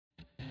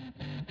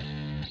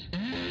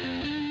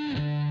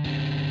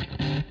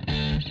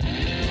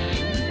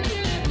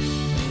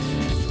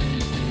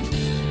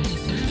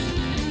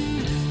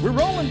We're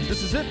rolling.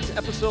 This is it.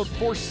 Episode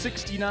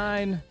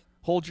 469.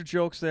 Hold your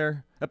jokes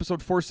there.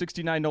 Episode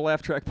 469, No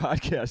Laugh Track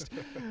Podcast.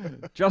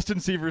 Justin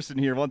Severson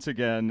here once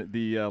again.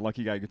 The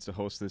lucky guy gets to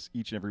host this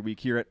each and every week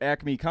here at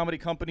Acme Comedy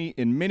Company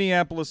in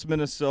Minneapolis,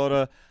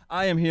 Minnesota.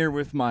 I am here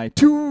with my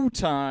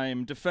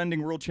two-time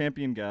defending world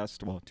champion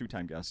guest. Well,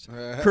 two-time guest.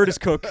 Curtis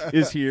Cook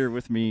is here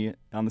with me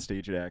on the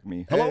stage at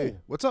Acme. Hello. Hey,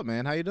 what's up,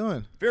 man? How you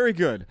doing? Very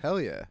good.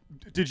 Hell yeah.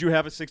 Did you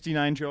have a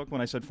 69 joke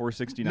when I said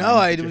 469? No,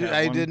 I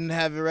one? didn't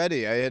have it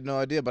ready. I had no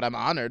idea, but I'm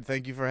honored.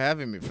 Thank you for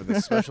having me for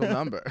this special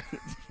number.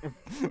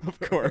 Of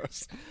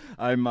course.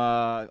 I'm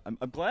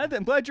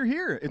glad you're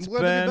here. It's I'm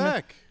glad been to be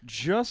back.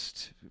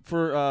 just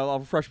for I'll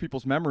refresh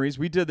people's memories.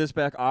 We did this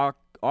back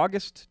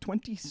August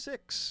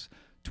 26,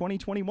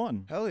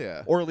 2021. Hell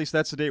yeah. Or at least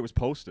that's the day it was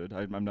posted.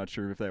 I'm not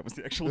sure if that was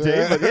the actual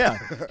day, but yeah,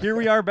 here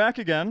we are back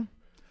again.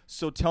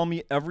 So tell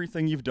me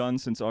everything you've done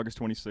since August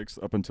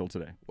 26th up until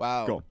today.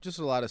 Wow. Go. Just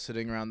a lot of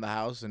sitting around the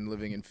house and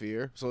living in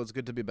fear. So it's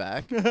good to be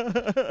back.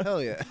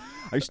 Hell yeah.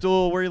 Are you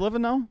still where you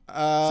living now?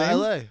 Same?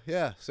 LA.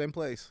 Yeah, same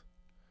place.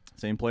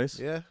 Same place?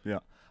 Yeah. Yeah.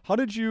 How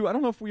did you, I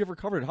don't know if we ever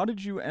covered it, how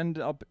did you end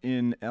up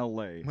in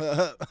LA?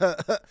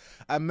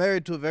 I'm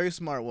married to a very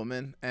smart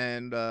woman,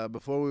 and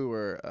before we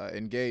were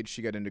engaged,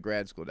 she got into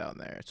grad school down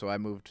there. So I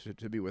moved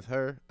to be with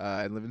her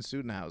and live in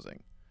student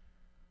housing.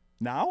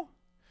 Now?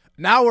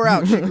 Now we're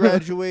out. She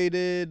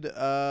graduated,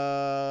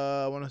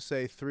 I want to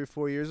say 3 or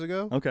 4 years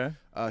ago. Okay.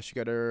 She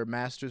got her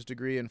master's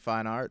degree in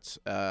fine arts,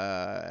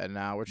 and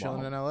now we're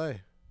chilling in LA.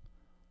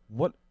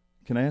 What?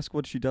 Can I ask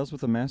what she does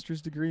with a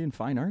master's degree in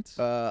fine arts?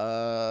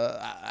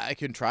 I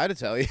can try to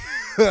tell you,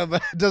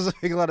 but it doesn't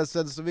make a lot of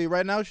sense to me.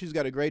 Right now, she's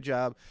got a great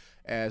job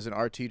as an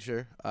art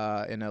teacher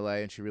in LA,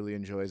 and she really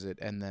enjoys it.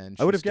 And then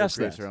she I would have still guessed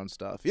creates that. her own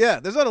stuff.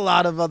 Yeah, there's not a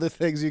lot of other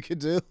things you could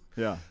do.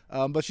 Yeah.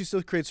 But she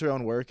still creates her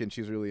own work, and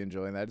she's really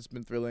enjoying that. It's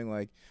been thrilling.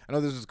 Like, I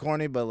know this is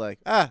corny, but like,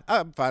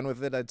 I'm fine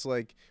with it. It's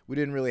like we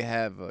didn't really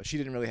have, she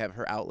didn't really have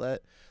her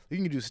outlet. You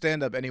can do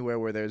stand-up anywhere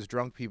where there's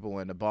drunk people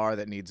in a bar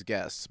that needs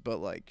guests, but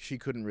like she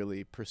couldn't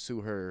really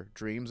pursue her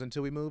dreams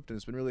until we moved, and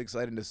it's been really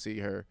exciting to see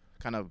her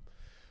kind of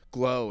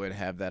glow and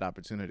have that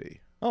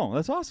opportunity. Oh,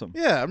 that's awesome.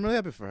 Yeah, I'm really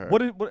happy for her.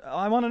 What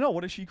I want to know,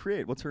 what does she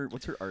create? What's her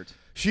art?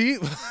 She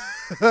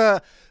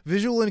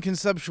visual and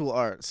conceptual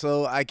art.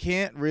 So I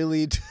can't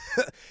really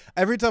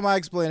every time I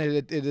explain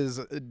it, it is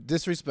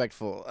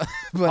disrespectful.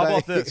 But How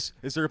about this?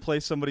 Is there a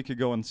place somebody could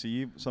go and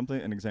see something,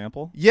 an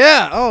example?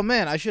 Yeah. Oh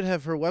man, I should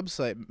have her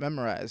website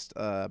memorized.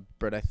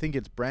 But I think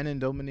it's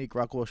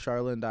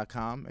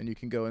BrandonDominiqueRockwellCharlin.com, and you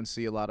can go and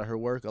see a lot of her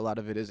work. A lot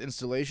of it is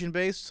installation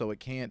based, so it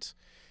can't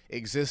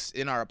exist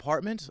in our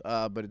apartment.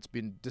 But it's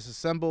been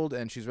disassembled,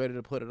 and she's ready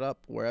to put it up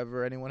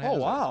wherever anyone has. Oh,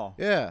 wow.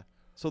 It. Yeah.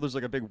 So there's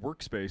like a big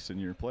workspace in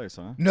your place,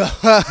 huh? No,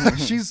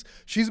 she's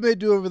made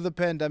do over the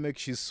pandemic.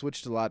 She's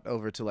switched a lot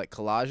over to like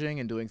collaging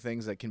and doing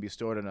things that can be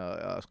stored in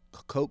a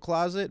coat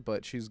closet.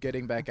 But she's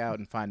getting back out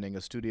and finding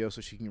a studio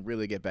so she can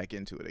really get back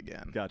into it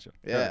again. Gotcha.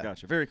 Yeah.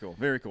 Gotcha. Very cool.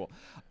 Very cool.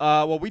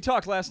 Well, we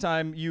talked last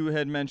time. You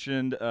had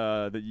mentioned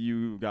that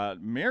you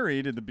got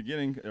married at the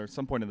beginning or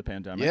some point in the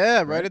pandemic.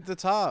 Yeah, right at the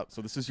top.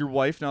 So this is your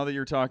wife now that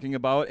you're talking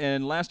about.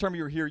 And last time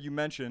you were here, you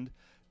mentioned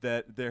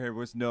that there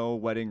was no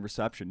wedding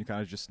reception. You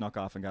kind of just snuck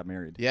off and got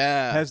married.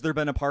 Yeah. Has there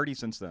been a party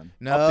since then?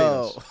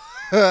 No.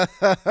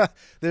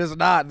 There's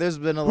not. There's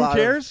been a lot.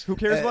 Who cares? Who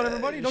cares about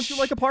everybody? Don't you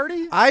like a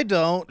party? I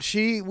don't.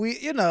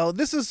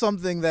 This is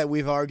something that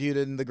we've argued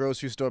in the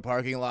grocery store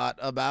parking lot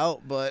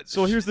about, but.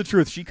 So here's the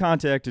truth. She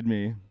contacted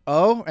me.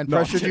 Oh, and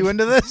pressured you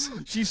into this?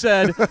 She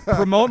said,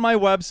 promote my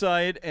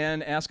website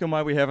and ask them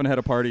why we haven't had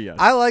a party yet.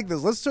 I like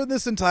this. Let's turn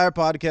this entire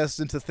podcast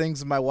into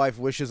things my wife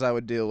wishes I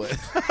would deal with.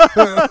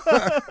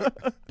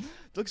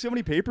 Look, see how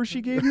many papers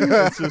she gave me?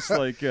 It's just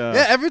like...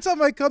 yeah, every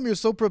time I come, you're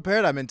so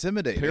prepared, I'm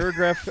intimidated.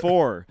 Paragraph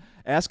 4.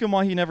 Ask him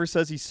why he never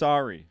says he's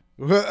sorry.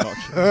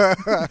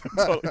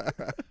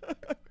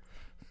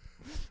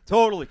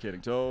 Totally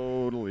kidding.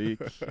 Totally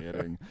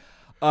kidding.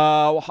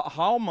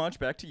 How much,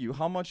 back to you,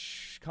 how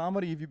much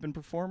comedy have you been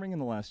performing in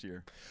the last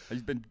year?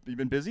 Have you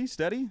been busy,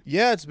 steady?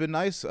 Yeah, it's been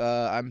nice.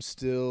 I'm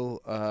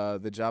still,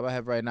 the job I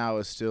have right now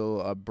is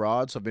still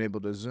abroad, so I've been able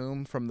to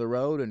Zoom from the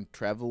road and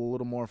travel a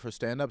little more for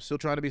stand-up. Still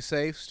trying to be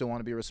safe, still want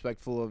to be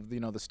respectful of,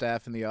 the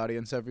staff and the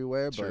audience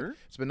everywhere. Sure. But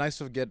it's been nice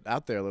to get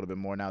out there a little bit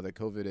more now that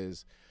COVID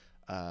is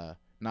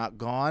not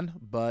gone,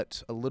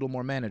 but a little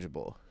more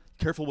manageable.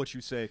 Careful what you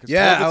say.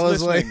 Yeah, I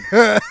was listening.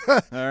 like,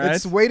 All right.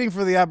 it's waiting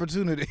for the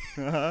opportunity.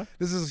 Uh-huh.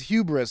 This is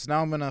hubris.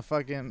 Now I'm going to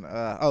fucking,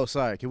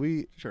 sorry. Can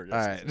we? Sure. Yes, All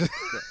right. yes.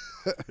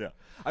 Yeah.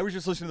 I was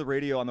just listening to the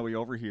radio on the way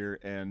over here,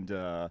 and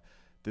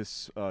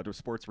this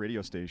sports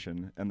radio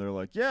station, and they're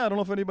like, yeah, I don't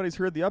know if anybody's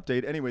heard the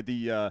update. Anyway,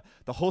 the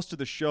host of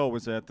the show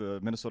was at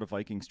the Minnesota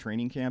Vikings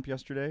training camp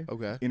yesterday.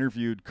 Okay.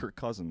 Interviewed Kirk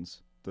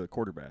Cousins, the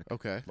quarterback.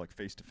 Okay. Like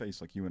face to face,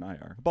 like you and I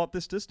are, about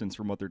this distance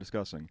from what they're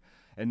discussing.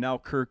 And now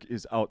Kirk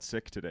is out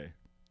sick today.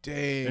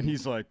 Dang. And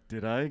he's like,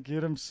 did I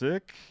get him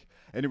sick?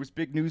 And it was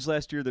big news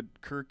last year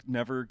that Kirk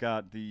never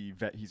got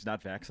he's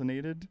not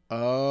vaccinated.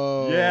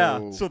 Oh.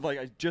 Yeah. So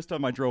like, just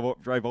on my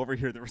drive over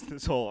here, there was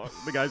this whole.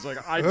 The guy's like,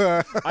 I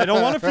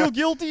don't want to feel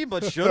guilty,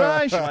 but should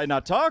I? Should I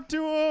not talk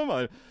to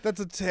him? That's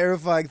a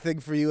terrifying thing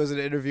for you as an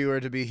interviewer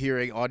to be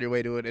hearing on your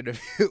way to an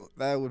interview.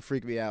 That would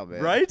freak me out,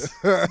 man. Right?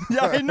 Yeah,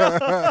 I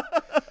know.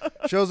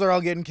 Shows are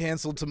all getting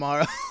canceled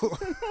tomorrow.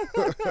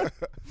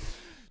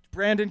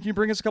 Brandon, can you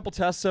bring us a couple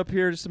tests up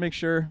here just to make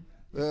sure?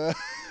 Do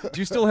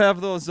you still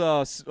have those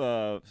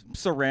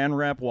saran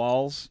wrap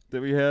walls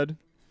that we had?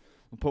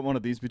 We'll put one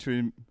of these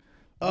between.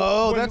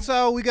 Oh, that's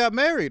how we got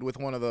married, with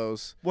one of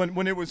those.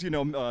 When it was,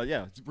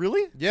 yeah.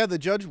 Really? Yeah, the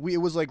judge, it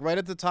was like right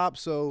at the top,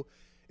 so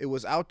it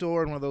was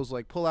outdoor in one of those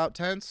like pull-out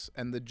tents,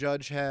 and the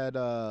judge had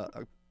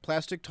a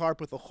plastic tarp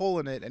with a hole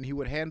in it, and he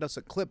would hand us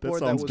a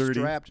clipboard that was dirty.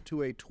 strapped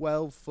to a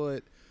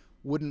 12-foot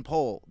wooden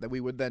pole that we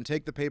would then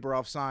take the paper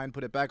off, sign,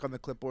 put it back on the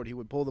clipboard. He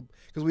would pull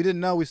because we didn't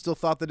know, we still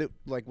thought that it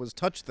like was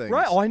touch things.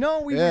 Right. Oh, I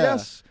know.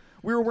 Yes.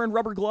 We were wearing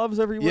rubber gloves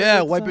everywhere.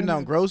 Yeah, wiping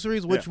down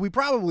groceries, which we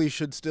probably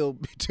should still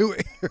be doing.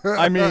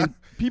 I mean,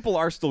 people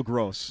are still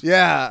gross.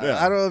 Yeah.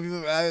 I don't know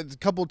if I had a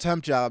couple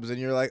temp jobs and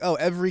you're like, oh,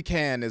 every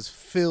can is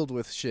filled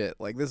with shit.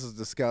 Like, this is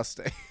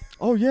disgusting.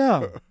 Oh,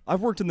 yeah. I've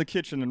worked in the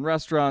kitchen in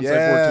restaurants. Yeah.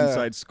 I've worked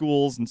inside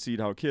schools and seen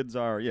how kids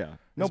are. Yeah.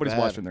 Nobody's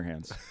bad. washing their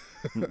hands.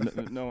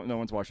 No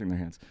one's washing their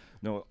hands.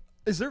 No.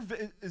 Is there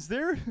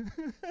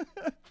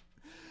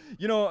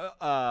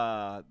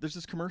there's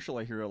this commercial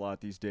I hear a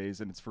lot these days,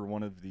 and it's for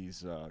one of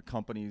these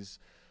companies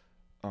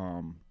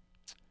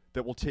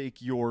that will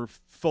take your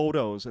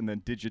photos and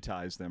then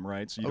digitize them,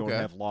 right? So you don't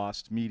have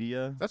lost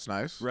media. That's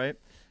nice. Right?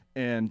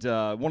 And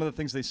one of the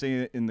things they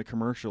say in the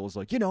commercial is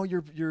like,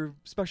 your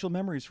special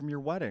memories from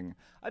your wedding.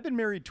 I've been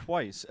married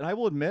twice, and I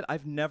will admit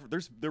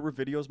there were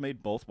videos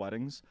made both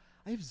weddings.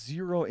 I have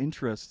zero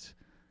interest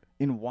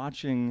in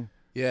watching.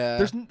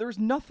 Yeah. There's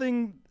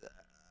nothing.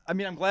 I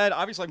mean, I'm glad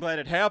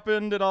it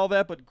happened and all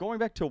that, but going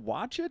back to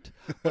watch it.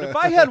 But if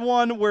I had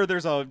one where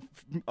there's a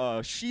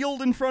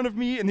shield in front of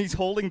me and he's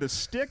holding the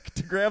stick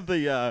to grab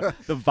the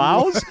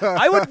vows,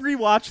 I would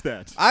rewatch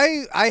that.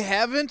 I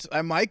haven't.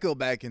 I might go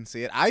back and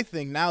see it. I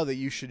think now that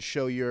you should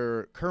show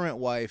your current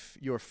wife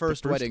your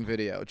first wedding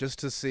video just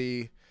to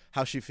see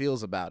how she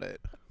feels about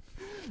it.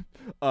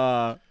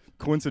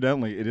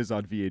 Coincidentally, it is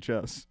on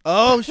VHS.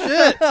 Oh,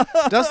 shit.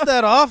 Dust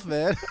that off,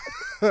 man.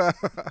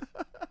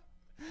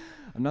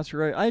 I'm not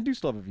sure. I do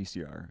still have a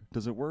VCR.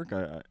 Does it work?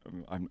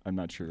 I'm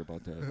not sure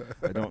about that.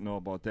 I don't know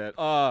about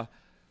that.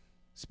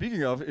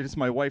 Speaking of, it is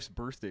my wife's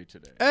birthday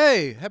today.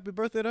 Hey, happy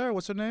birthday to her.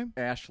 What's her name?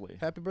 Ashley.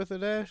 Happy birthday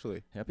to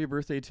Ashley. Happy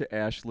birthday to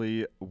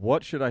Ashley.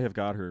 What should I have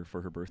got her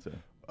for her birthday?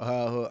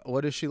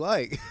 What is she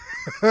like?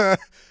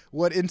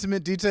 What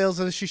intimate details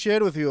has she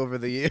shared with you over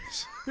the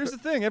years? Here's the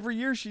thing. Every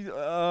year she,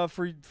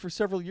 for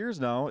several years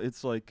now,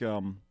 it's like,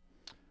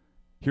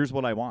 here's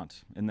what I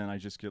want. And then I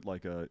just get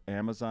like a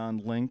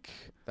Amazon link.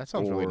 That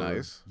sounds really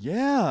nice.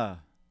 Yeah.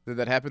 Did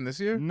that happen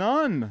this year?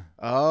 None.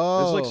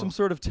 Oh. It's like some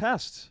sort of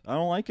test. I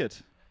don't like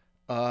it.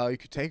 You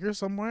could take her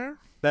somewhere?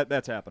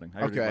 That's happening.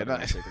 Okay,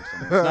 nice. Take her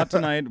somewhere. It's not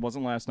tonight. It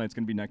wasn't last night. It's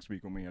going to be next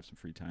week when we have some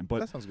free time. But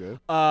that sounds good.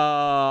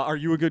 Are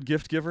you a good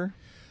gift giver?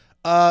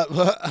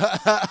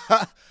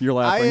 You're laughing.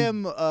 I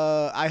am.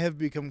 I have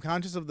become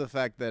conscious of the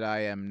fact that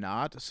I am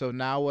not. So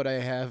now what I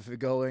have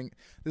going,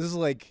 this is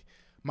like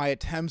my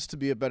attempts to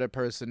be a better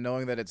person,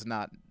 knowing that it's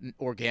not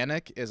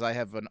organic, is I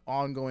have an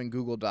ongoing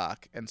Google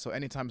Doc. And so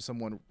anytime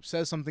someone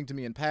says something to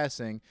me in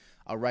passing,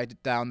 I'll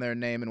write down their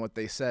name and what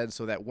they said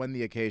so that when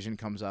the occasion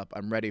comes up,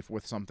 I'm ready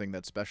with something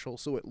that's special.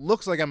 So it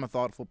looks like I'm a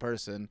thoughtful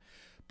person,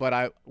 but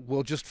I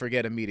will just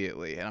forget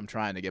immediately, and I'm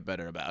trying to get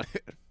better about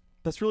it.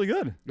 That's really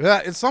good.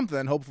 Yeah, it's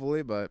something,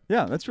 hopefully, but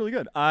yeah, that's really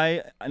good.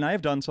 I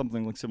have done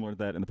something like similar to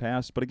that in the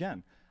past, but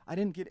again, I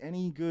didn't get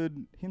any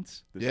good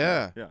hints this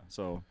year. Yeah.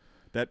 So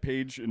that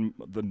page in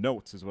the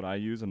notes is what I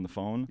use on the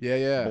phone.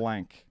 Yeah.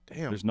 Blank.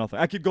 Damn. There's nothing.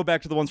 I could go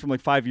back to the ones from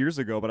like 5 years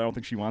ago, but I don't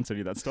think she wants any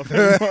of that stuff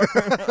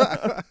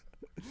anymore.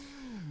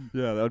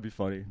 Yeah, that would be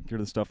funny. Get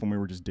the stuff when we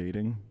were just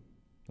dating.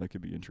 That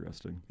could be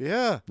interesting.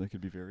 Yeah. That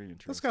could be very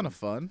interesting. That's kind of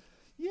fun.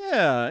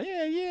 Yeah.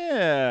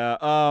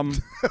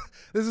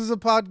 This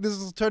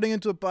is turning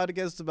into a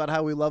podcast about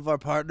how we love our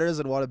partners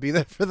and want to be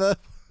there for them.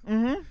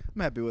 Mm-hmm.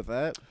 I'm happy with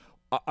that.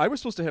 I was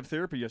supposed to have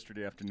therapy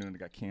yesterday afternoon and it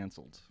got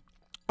canceled.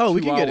 Oh,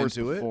 we 2 can get hours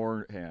into it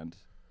beforehand.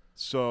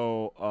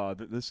 So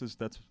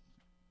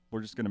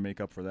we're just gonna make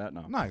up for that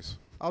now. Nice.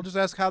 I'll just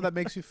ask how that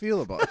makes you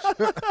feel about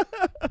it.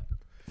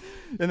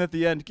 And at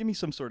the end, give me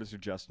some sort of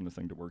suggestion, a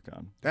thing to work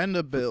on. And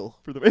a bill.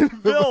 For the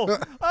bill.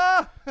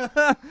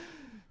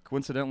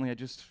 Coincidentally, I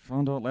just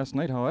found out last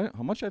night how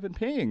much I've been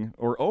paying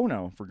or owe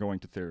now for going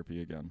to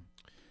therapy again.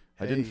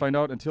 I didn't find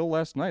out until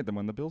last night. Then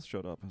when the bills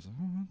showed up, I was like,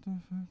 "Oh, what the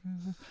fuck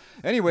is this?"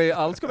 Anyway,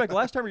 let's go back.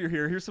 Last time you were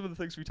here, here's some of the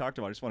things we talked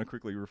about. I just want to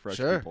quickly refresh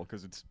people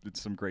because it's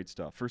some great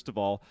stuff. First of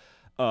all,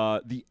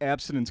 the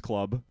abstinence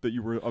club that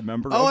you were a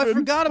member of. Oh, I in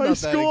forgot high about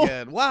school.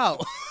 that again. Wow.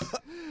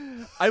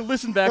 I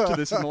listened back to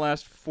this in the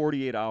last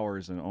 48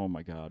 hours, and oh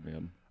my god,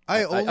 man.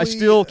 I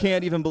still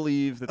can't even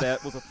believe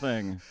that was a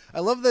thing. I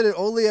love that it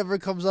only ever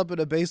comes up in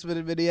a basement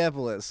in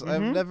Minneapolis.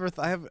 I've never.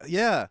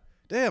 Yeah.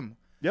 Damn.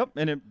 Yep,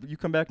 and you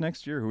come back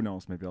next year. Who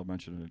knows? Maybe I'll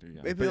mention it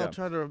again. Maybe I'll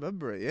try to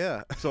remember it.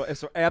 Yeah. So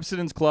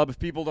Abstinence Club. If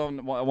people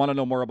don't want to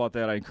know more about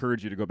that, I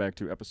encourage you to go back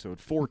to episode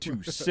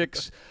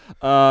 426.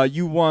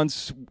 You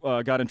once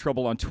got in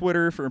trouble on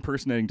Twitter for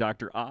impersonating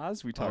Dr.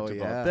 Oz. We talked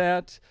about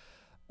that.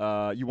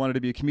 You wanted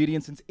to be a comedian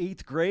since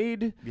 8th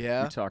grade.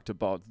 Yeah. We talked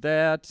about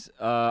that.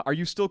 Are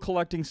you still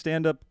collecting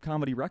stand-up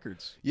comedy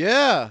records?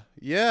 Yeah.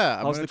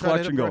 How's the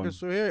collection going?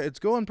 Here. It's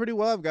going pretty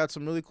well. I've got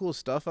some really cool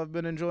stuff I've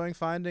been enjoying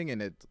finding,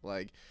 and it's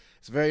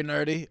very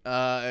nerdy.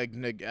 I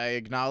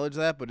acknowledge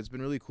that, but it's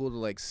been really cool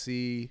to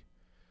see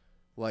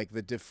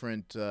the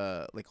different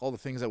all the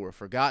things that were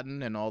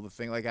forgotten and all the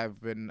things. I've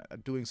been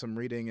doing some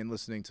reading and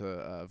listening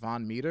to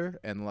Von Meter,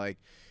 and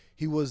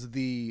he was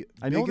the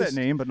I know that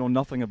name, but know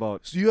nothing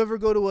about. So you ever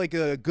go to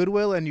a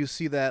Goodwill and you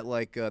see that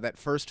that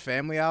First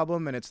Family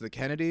album, and it's the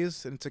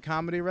Kennedys, and it's a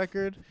comedy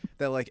record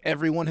that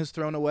everyone has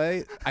thrown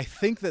away? I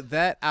think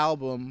that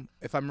album,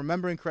 if I'm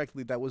remembering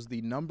correctly, that was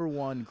the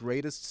 #1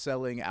 greatest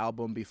selling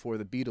album before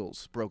the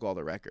Beatles broke all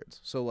the records.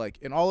 So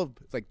in all of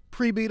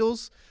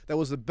pre-Beatles, that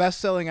was the best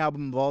selling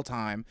album of all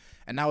time,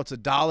 and now it's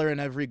 $1 in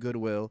every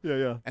Goodwill.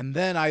 Yeah. And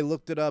then I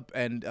looked it up,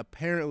 and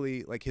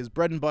apparently his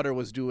bread and butter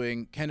was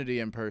doing Kennedy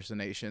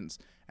impersonations.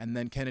 And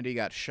then Kennedy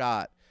got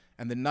shot.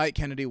 And the night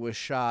Kennedy was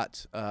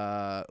shot,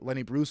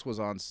 Lenny Bruce was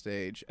on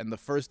stage. And the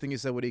first thing he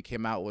said when he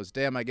came out was,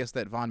 "Damn, I guess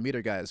that Von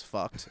Meter guy is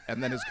fucked."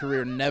 And then his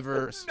career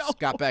never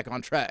got back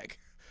on track.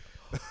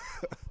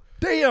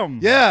 Damn.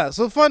 Yeah,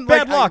 so fun.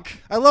 Bad luck.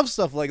 I love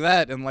stuff like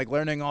that, and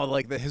learning all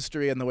the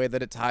history and the way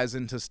that it ties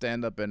into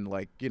stand-up, and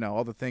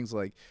all the things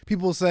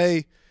people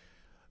say,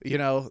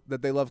 that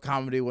they love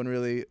comedy when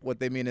really what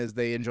they mean is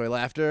they enjoy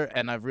laughter.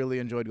 And I've really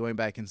enjoyed going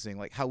back and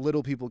seeing how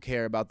little people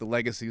care about the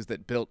legacies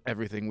that built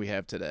everything we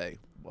have today.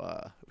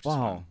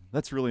 Wow,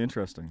 that's really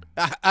interesting.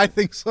 I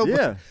think so.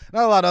 Yeah.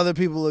 Not a lot of other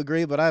people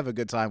agree, but I have a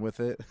good time with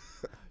it.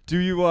 Do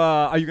you?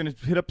 Are you going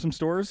to hit up some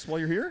stores while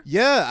you're here?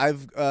 Yeah,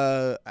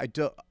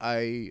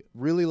 I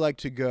really like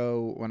to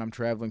go when I'm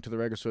traveling to the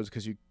regular stores,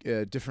 because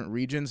different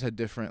regions had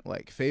different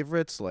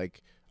favorites.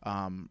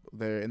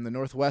 There in the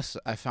Northwest,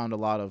 I found a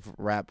lot of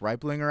Rap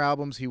Reiplinger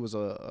albums. He was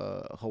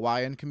a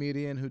Hawaiian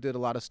comedian who did a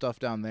lot of stuff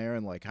down there,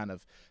 and kind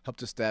of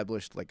helped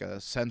establish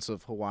a sense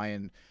of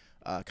Hawaiian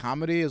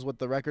comedy is what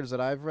the records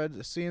that I've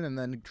seen. And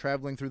then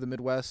traveling through the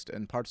Midwest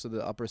and parts of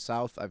the Upper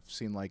South, I've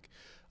seen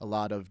a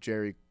lot of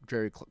Jerry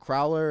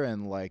Crowler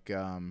and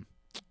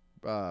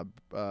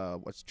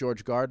what's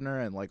George Gardner,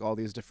 and all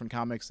these different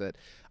comics that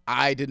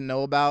I didn't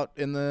know about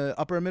in the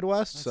Upper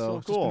Midwest. That's so cool.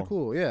 It's just been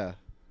cool. Yeah.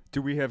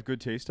 Do we have good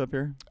taste up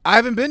here? I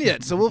haven't been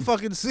yet, so we'll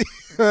fucking see.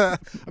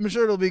 I'm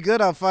sure it'll be good.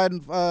 I'll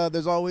find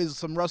there's always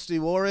some Rusty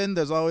Warren.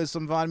 There's always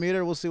some Von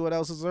Meter. We'll see what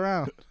else is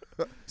around.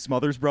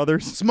 Smothers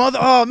Brothers.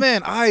 Oh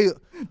man,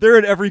 they're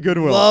at every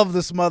Goodwill. Love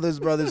the Smothers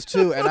Brothers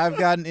too, and I've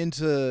gotten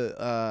into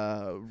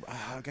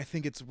I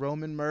think it's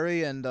Roman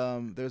Murray, and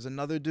there's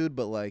another dude,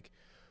 but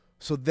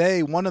so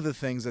one of the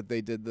things that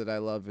they did that I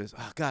love is,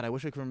 I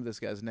wish I could remember this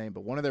guy's name,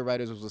 but one of their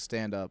writers was a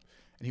stand-up,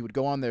 and he would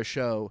go on their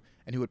show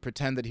and he would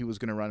pretend that he was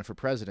going to run for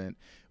president,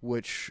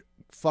 which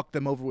fucked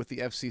them over with the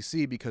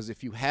FCC, because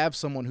if you have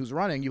someone who's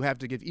running, you have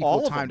to give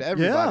equal time to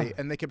everybody. Yeah.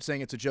 And they kept saying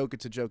it's a joke,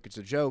 it's a joke, it's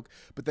a joke.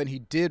 But then he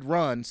did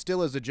run,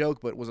 still as a joke,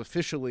 but was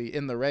officially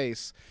in the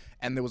race.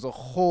 And there was a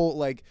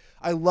whole,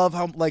 I love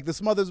how, the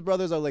Smothers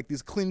Brothers are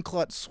these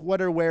clean-cut,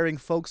 sweater-wearing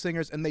folk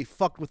singers, and they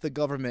fucked with the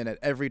government at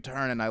every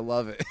turn, and I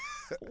love it.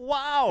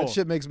 Wow. That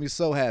shit makes me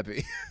so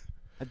happy.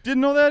 I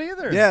didn't know that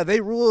either. Yeah, they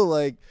rule,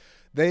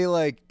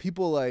 they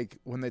people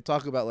when they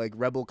talk about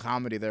rebel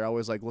comedy, they're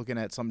always looking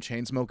at some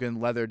chain smoking,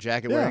 leather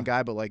jacket wearing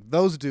guy, but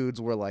those dudes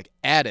were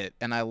at it,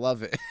 and I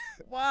love it.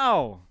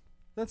 Wow,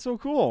 that's so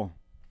cool.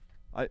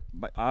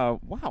 Wow,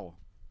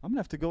 I'm gonna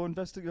have to go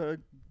investigate,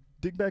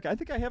 dig back. I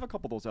think I have a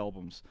couple of those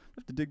albums. I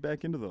have to dig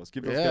back into those,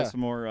 give those guys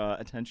some more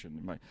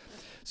attention.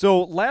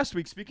 So last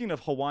week, speaking of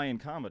Hawaiian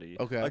comedy,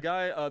 a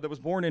guy that was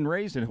born and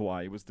raised in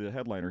Hawaii was the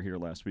headliner here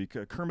last week,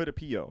 Kermit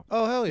Apio.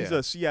 Oh, hell yeah. He's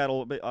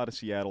out of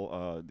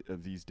Seattle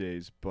these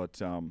days,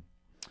 but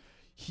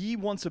he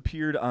once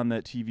appeared on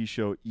that TV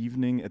show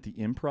Evening at the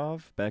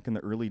Improv back in the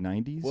early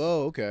 90s.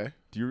 Whoa, okay.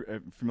 Do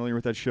you familiar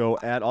with that show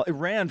at all? It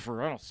ran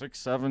for, 6,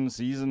 7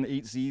 seasons,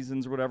 8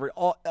 seasons or whatever.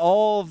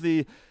 All of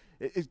the...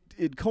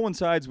 It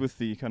coincides with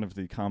the kind of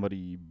the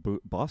comedy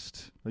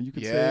bust, you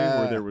could say,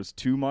 where there was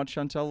too much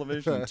on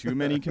television, too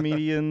many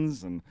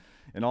comedians, and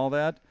all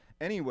that.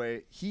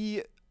 Anyway,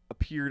 he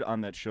appeared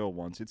on that show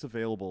once. It's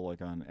available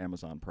on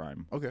Amazon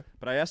Prime. Okay.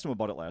 But I asked him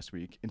about it last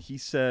week, and he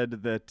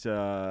said that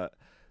the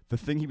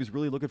thing he was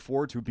really looking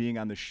forward to being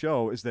on the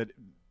show is that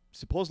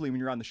supposedly when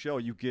you're on the show,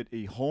 you get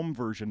a home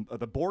version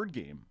of the board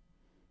game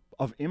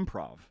of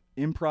Improv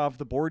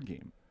the board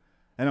game.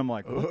 And I'm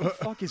like, what the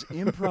fuck is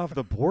Improv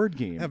the board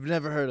game? I've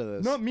never heard of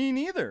this. No, me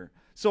neither.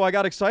 So I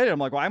got excited. I'm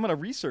like, well, I'm going to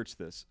research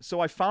this. So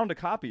I found a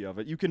copy of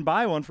it. You can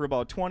buy one for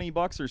about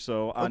 $20 or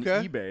so on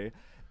eBay.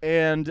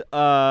 And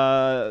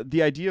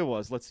the idea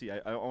was, let's see,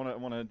 I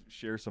want to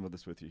share some of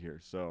this with you here.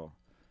 So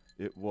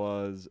it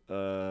was,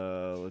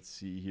 let's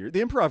see here,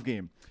 the improv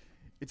game.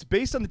 It's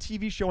based on the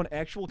TV show and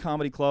actual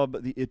comedy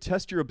club. It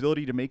tests your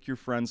ability to make your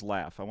friends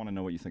laugh. I want to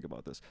know what you think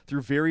about this.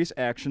 Through various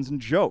actions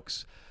and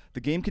jokes.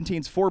 The game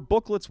contains 4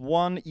 booklets,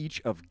 one each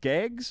of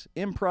gags,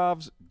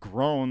 improvs,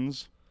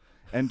 groans,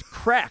 and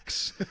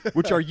cracks,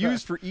 which are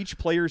used for each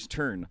player's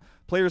turn.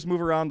 Players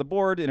move around the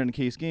board in an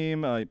encased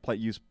game,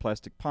 use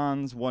plastic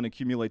pawns. One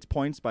accumulates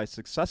points by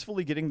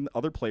successfully getting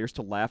other players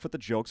to laugh at the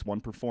jokes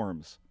one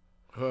performs.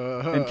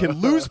 And can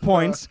lose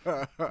points.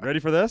 Ready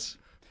for this?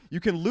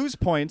 You can lose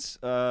points.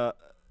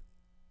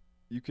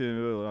 You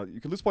can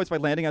lose points by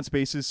landing on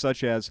spaces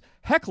such as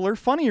heckler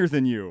funnier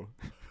than you.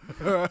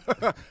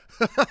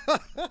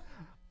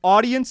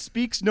 Audience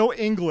speaks no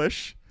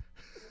English.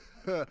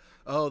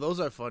 Oh, those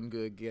are fun,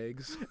 good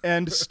gigs.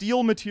 And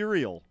steal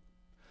material.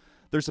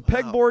 There's a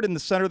pegboard in the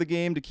center of the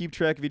game to keep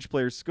track of each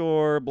player's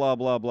score, blah,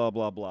 blah, blah,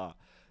 blah, blah.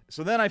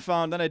 So then I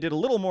did a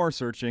little more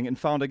searching and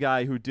found a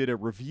guy who did a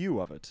review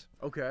of it.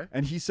 Okay.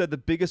 And he said the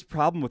biggest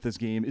problem with this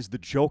game is the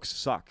jokes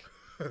suck.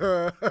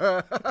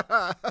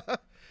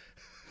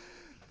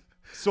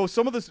 So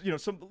some of this,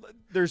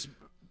 there's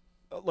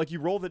like you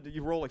roll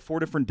like 4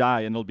 different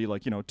die and it'll be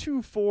like,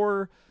 2,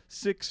 4,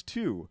 6,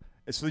 2.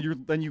 And so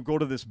then you go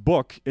to this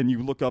book and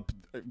you look up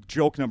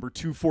joke number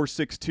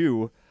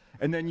 2462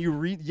 and then you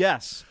read,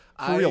 yes.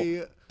 For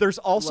real. There's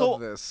also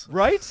love this.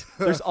 Right?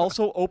 There's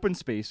also open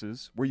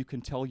spaces where you can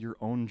tell your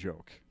own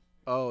joke.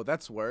 Oh,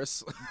 that's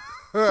worse.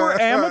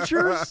 For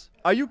amateurs?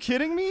 Are you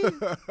kidding me?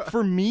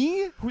 For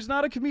me, who's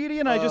not a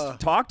comedian, I just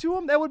talk to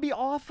him? That would be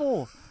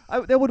awful.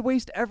 That would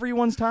waste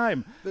everyone's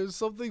time. There's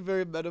something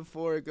very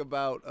metaphoric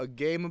about a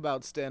game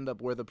about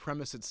stand-up where the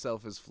premise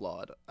itself is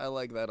flawed. I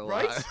like that a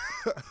lot.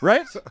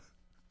 Right? If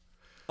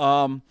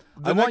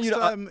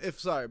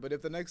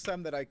the next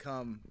time that I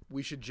come,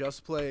 we should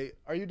just play.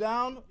 Are you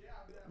down? Yeah.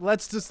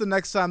 Let's just the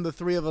next time the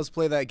 3 of us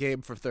play that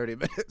game for 30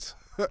 minutes.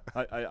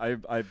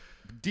 I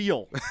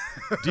deal.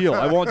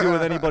 I won't do it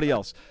with anybody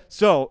else.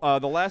 So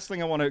the last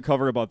thing I want to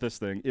cover about this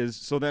thing is,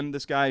 so then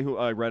this guy who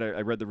I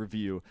read the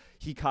review,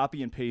 he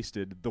copy and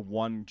pasted the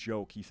one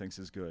joke he thinks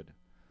is good.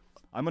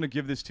 I'm going to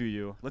give this to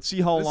you. Let's see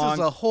how long.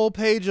 This is a whole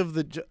page of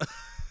the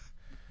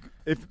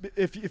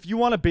If you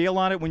want to bail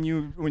on it when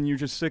you're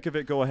just sick of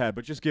it, go ahead,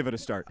 but just give it a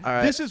start. All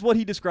right. This is what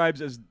he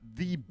describes as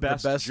the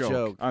best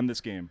joke on this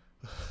game.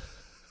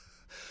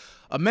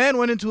 A man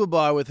went into a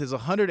bar with his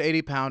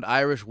 180-pound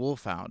Irish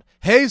wolfhound.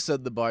 "Hey,"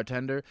 said the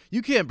bartender,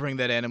 "you can't bring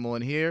that animal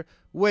in here."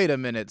 "Wait a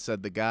minute,"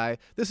 said the guy.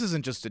 "This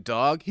isn't just a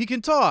dog. He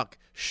can talk."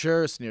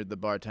 "Sure," sneered the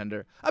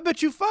bartender. "I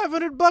bet you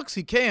 $500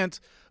 he can't."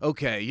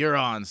 "Okay, you're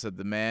on," said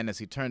the man as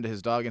he turned to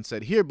his dog and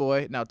said, "Here,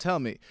 boy, now tell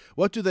me,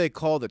 what do they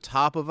call the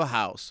top of a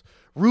house?"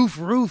 "Roof,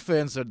 roof,"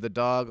 answered the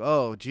dog.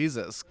 "Oh,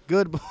 Jesus.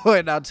 Good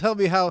boy. Now tell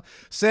me how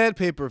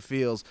sandpaper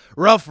feels."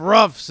 "Rough,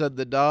 rough," said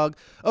the dog.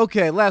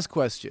 "Okay, last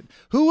question.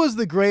 Who was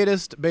the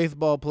greatest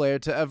baseball player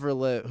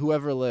who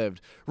ever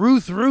lived?"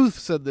 "Ruth, Ruth,"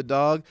 said the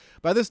dog.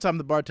 By this time,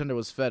 the bartender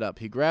was fed up.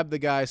 He grabbed the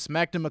guy,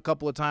 smacked him a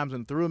couple of times,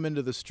 and threw him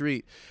into the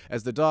street.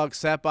 As the dog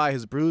sat by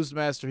his bruised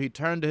master, he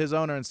turned to his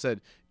owner and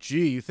said,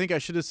 "Gee, you think I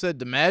should have said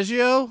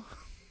DiMaggio?"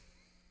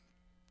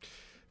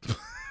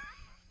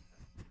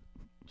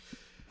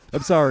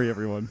 I'm sorry,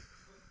 everyone.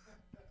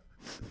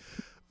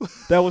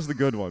 That was the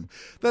good one.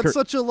 That's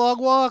such a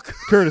long walk.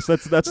 Curtis,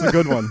 that's the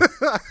good one.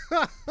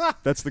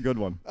 That's the good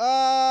one.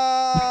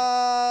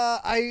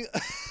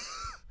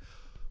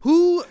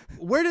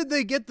 Where did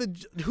they get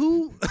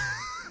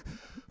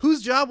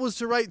whose job was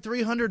to write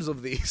 300s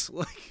of these?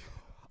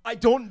 I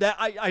don't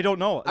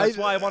know. That's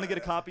why I want to get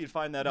a copy and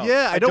find that out.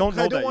 Yeah, I don't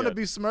want to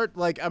be smart.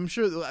 I'm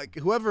sure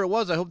whoever it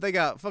was, I hope they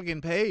got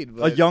fucking paid.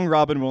 But a young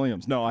Robin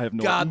Williams. No, I have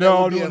no. God, no,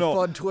 that would be no, a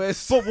fun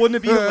twist. But wouldn't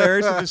it be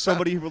hilarious if there's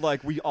somebody who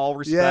we all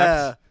respect?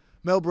 Yeah.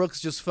 Mel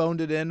Brooks just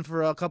phoned it in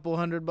for a couple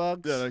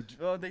 $100. Yeah,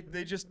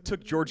 they just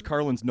took George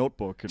Carlin's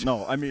Notebook.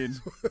 No, I mean,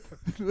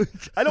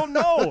 I don't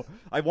know.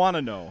 I want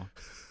to know.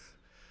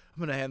 I'm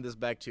gonna hand this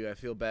back to you. I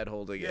feel bad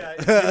holding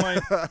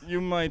it.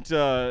 You might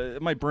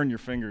it might burn your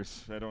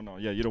fingers. I don't know.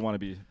 Yeah, you don't want to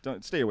be.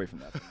 Stay away from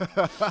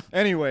that.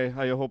 Anyway,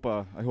 I hope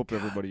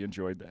everybody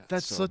enjoyed that.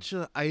 That's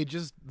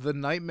the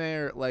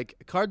nightmare.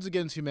 Cards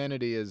Against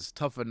Humanity is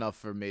tough enough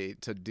for me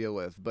to deal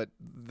with, but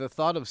the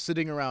thought of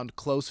sitting around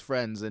close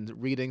friends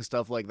and reading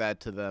stuff like that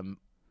to them,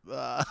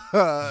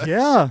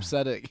 yeah,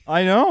 upsetting.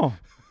 I know.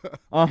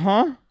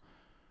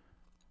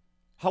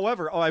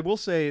 However, I will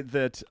say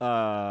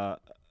that.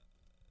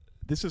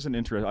 This is an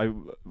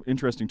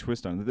interesting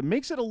twist on it that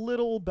makes it a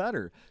little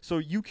better. So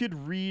you could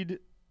read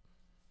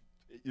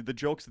the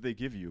jokes that they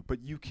give you,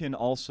 but you can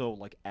also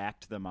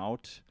act them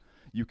out.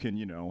 You can,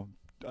 do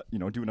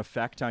an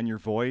effect on your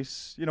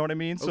voice. You know what I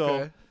mean?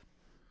 Okay.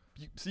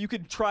 So you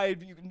could try.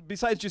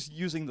 Besides just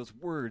using those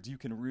words, you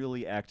can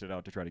really act it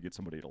out to try to get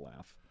somebody to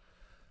laugh.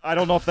 I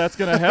don't know if that's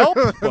gonna help,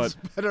 but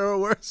better or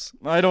worse.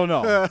 I don't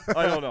know.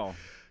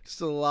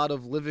 Just a lot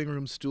of living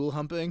room stool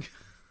humping.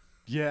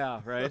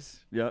 Yeah, right?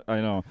 Yeah,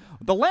 I know.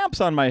 The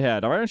lamp's on my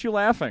head. Why aren't you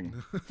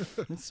laughing?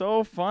 It's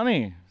so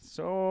funny.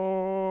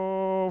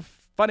 So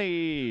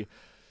funny.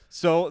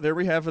 So there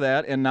we have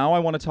that. And now I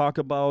want to talk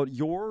about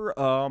your,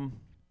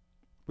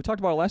 we talked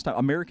about it last time,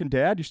 American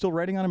Dad. You still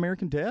writing on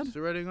American Dad?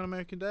 Still writing on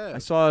American Dad. I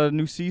saw a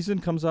new season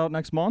comes out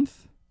next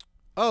month.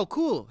 Oh,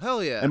 cool.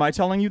 Hell yeah. Am I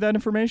telling you that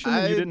information?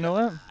 You didn't know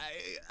that?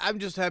 I'm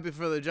just happy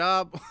for the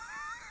job.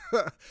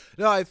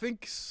 No, I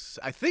think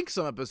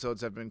some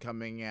episodes have been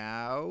coming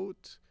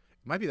out.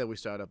 It might be that we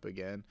start up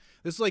again.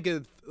 This is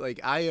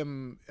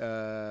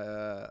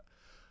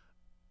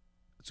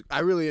I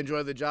really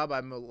enjoy the job.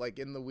 I'm like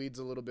in the weeds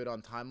a little bit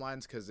on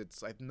timelines because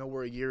I know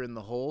we're a year in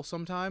the hole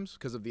sometimes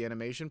because of the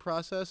animation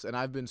process, and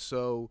I've been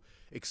so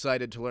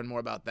excited to learn more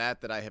about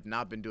that I have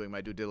not been doing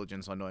my due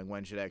diligence on knowing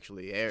when shit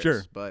actually airs.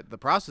 Sure. But the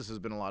process has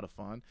been a lot of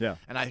fun. Yeah.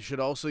 And I should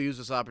also use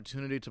this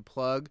opportunity to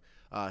plug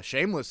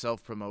shameless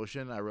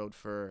self-promotion. I wrote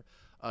for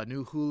a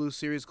new Hulu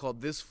series called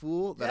This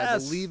Fool that I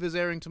believe is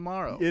airing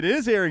tomorrow. It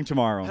is airing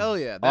tomorrow. Hell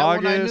yeah. That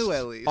one I knew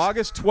at least.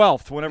 August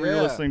 12th, whenever you're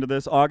Yeah. listening to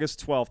this,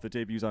 August 12th, it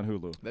debuts on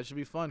Hulu. That should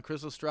be fun.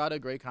 Chris Estrada,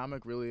 great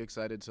comic. Really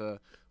excited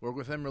to work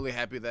with him. Really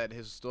happy that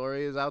his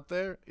story is out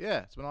there.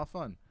 Yeah, it's been all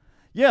fun.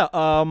 Yeah,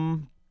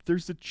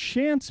 there's a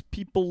chance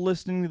people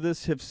listening to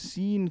this have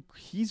seen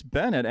he's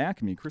been at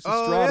Acme. Chris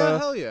Estrada yeah,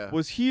 hell yeah.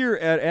 was here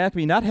at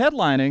Acme, not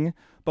headlining,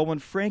 but when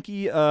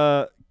Frankie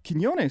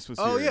Quinones was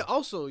Oh here. yeah,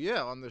 also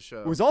on the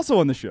show. Was also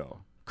on the show.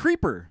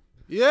 Creeper.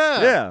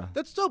 Yeah. Yeah.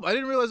 That's dope. I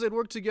didn't realize they'd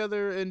work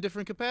together in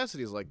different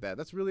capacities like that.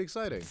 That's really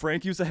exciting.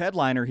 Frankie was a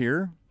headliner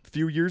here a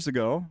few years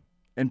ago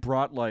and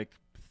brought like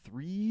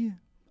 3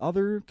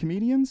 other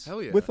comedians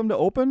Hell yeah. with him to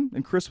open,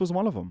 and Chris was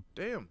one of them.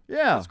 Damn.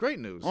 Yeah. That's great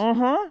news.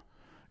 Uh-huh.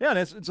 Yeah,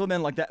 and so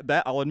then like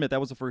that I'll admit that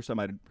was the first time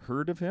I'd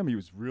heard of him. He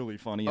was really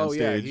funny on Oh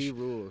stage. yeah, he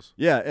rules.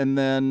 Yeah, and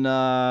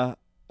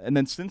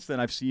then since then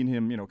I've seen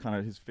him, kind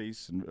of his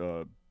face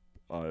and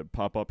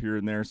pop up here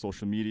and there,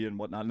 social media and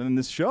whatnot, and then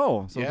this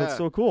show. So that's Yeah.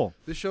 so cool.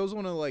 This show's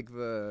one of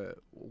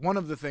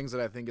the things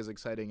that I think is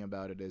exciting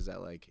about it is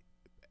that like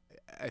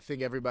I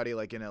think everybody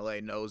like in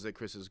LA knows that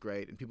Chris is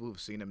great, and people who've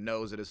seen him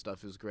knows that his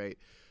stuff is great,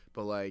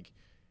 but like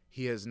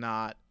he has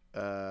not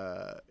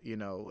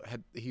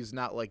he's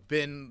not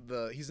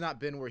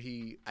been where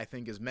he I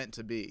think is meant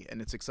to be,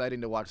 and it's exciting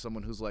to watch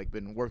someone who's like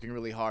been working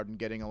really hard and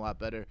getting a lot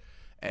better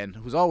and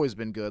who's always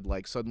been good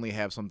like suddenly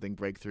have something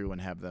break through and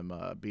have them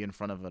be in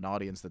front of an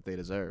audience that they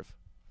deserve.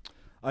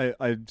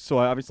 So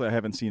obviously I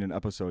haven't seen an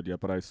episode yet,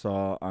 but I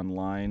saw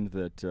online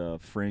that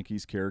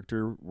Frankie's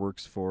character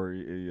works for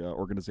a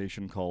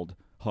organization called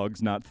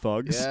Hugs Not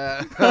Thugs.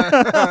 Yeah.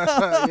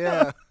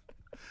 Yeah.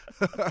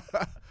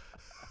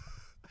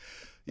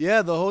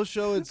 Yeah, the whole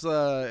show it's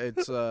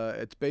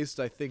based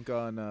I think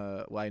on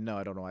I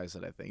don't know why I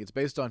said I think. It's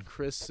based on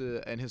Chris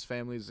and his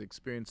family's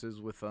experiences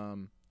with I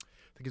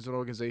think it's an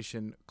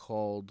organization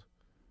called,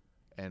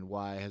 and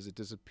why has it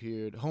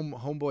disappeared?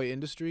 Homeboy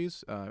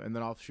Industries, and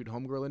then offshoot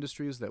Homegirl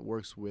Industries that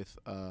works with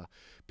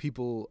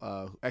people,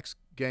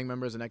 ex-gang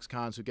members and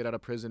ex-cons who get out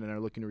of prison and are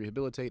looking to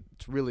rehabilitate.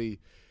 It's really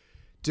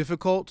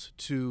difficult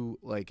to,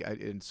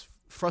 it's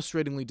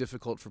frustratingly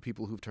difficult for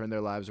people who've turned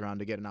their lives around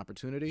to get an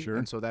opportunity. Sure.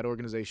 And so that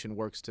organization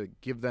works to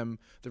give them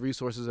the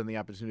resources and the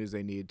opportunities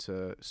they need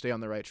to stay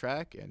on the right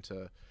track and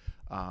to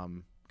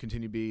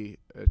continue being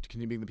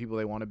the people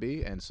they want to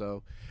be. And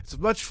so it's a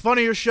much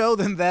funnier show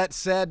than that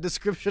sad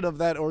description of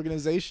that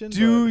organization.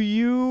 Do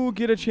you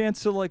get a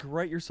chance to like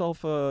write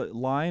yourself a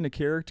line, a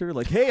character?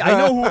 Like, hey,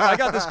 I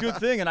got this good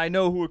thing and I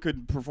know who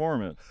could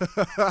perform it.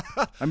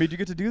 I mean, do you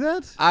get to do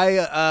that?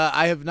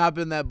 I have not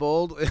been that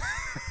bold.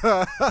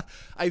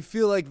 I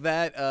feel like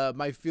that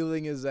my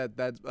feeling is that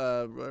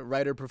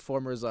writer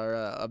performers are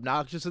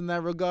obnoxious in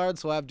that regard,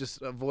 so I've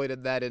just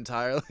avoided that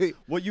entirely.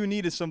 What you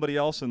need is somebody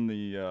else in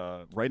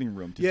the writing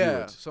room to do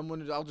Yeah, it.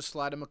 someone. I'll just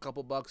slide him a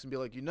couple bucks and be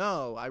like,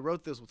 I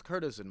wrote this with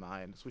Curtis in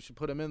mind, so we should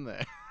put him in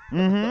there.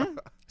 Mm-hmm.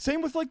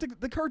 Same with like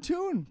the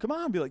cartoon. Come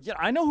on, be like, yeah,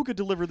 I know who could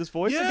deliver this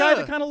voice. The Yeah. guy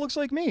that kind of looks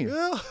like me.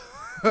 Yeah.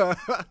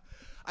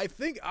 I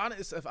think,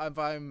 honest, and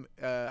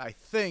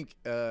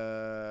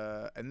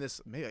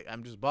this, maybe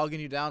I'm just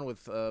bogging you down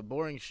with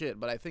boring shit,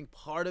 but I think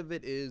part of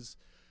it is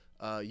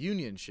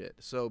union shit.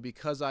 So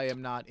because I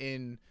am not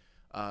in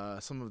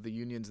some of the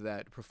unions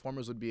that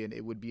performers would be in,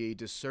 it would be a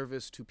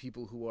disservice to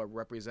people who are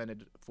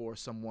represented for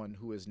someone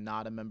who is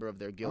not a member of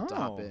their guild to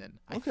hop in.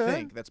 I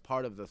think that's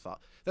part of the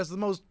thought. That's the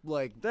most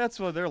That's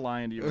what they're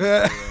lying to you.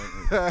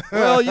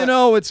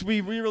 Well, it's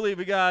we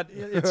got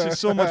it's just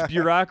so much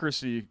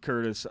bureaucracy,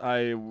 Curtis.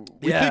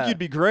 We think you'd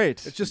be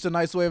great. It's just a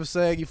nice way of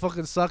saying you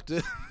fucking sucked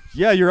it.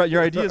 Yeah,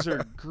 your ideas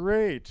are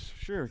great.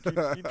 Sure,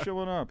 keep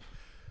showing up.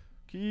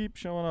 Keep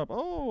showing up.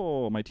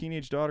 Oh, my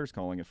teenage daughter's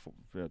calling it.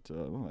 I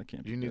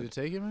can't. You need to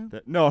take it, man?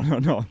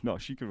 No.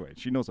 She could wait.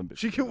 She knows I'm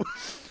busy.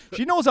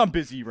 She knows I'm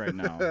busy right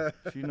now.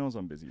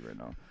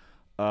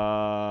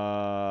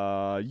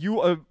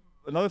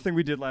 Another thing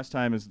we did last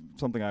time is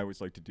something I always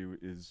like to do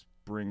is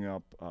bring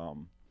up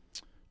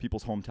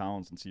people's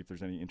hometowns and see if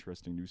there's any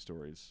interesting news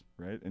stories,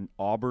 right? In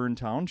Auburn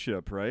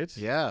Township, right?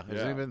 Yeah.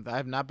 Yeah. I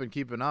have not been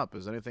keeping up.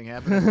 Is anything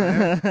happening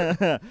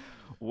there?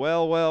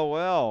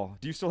 Well.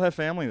 Do you still have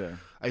family there?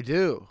 I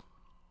do.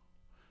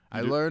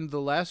 I do? learned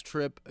the last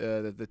trip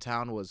that the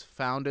town was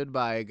founded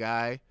by a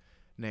guy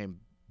named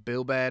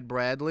Bilbad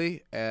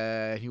Bradley.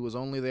 He was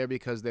only there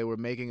because they were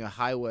making a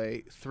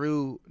highway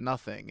through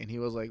nothing. And he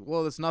was like,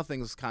 well, this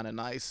nothing's kind of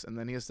nice. And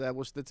then he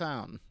established the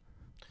town.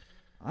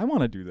 I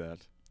want to do that.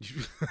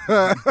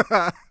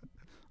 I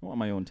want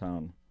my own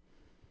town.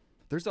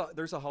 There's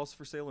a house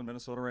for sale in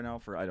Minnesota right now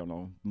for, I don't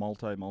know,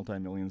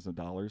 multi-millions of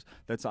dollars.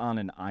 That's on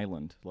an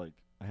island, like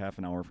a half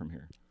an hour from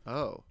here.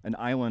 Oh. An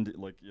island,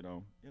 like, in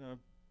a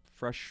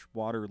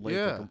freshwater lake.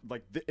 Yeah.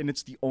 And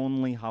it's the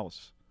only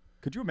house.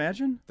 Could you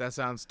imagine? That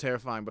sounds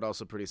terrifying, but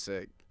also pretty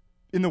sick.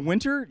 In the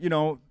winter,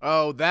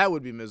 Oh, that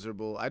would be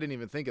miserable. I didn't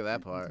even think of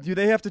that part. do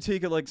they have to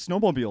take it like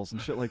snowmobiles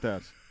and shit like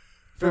that?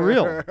 For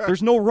real.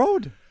 There's no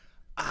road.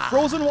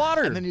 Frozen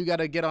water. And then you got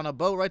to get on a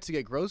boat, right, to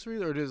get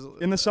groceries? Or just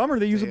In the summer,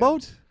 they use a damn.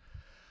 boat.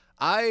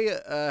 I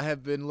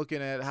have been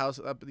looking at how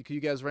you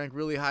guys rank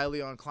really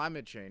highly on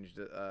climate change,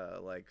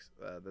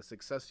 the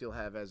success you'll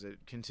have as it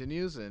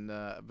continues. And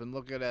I've been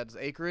looking at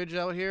acreage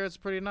out here. It's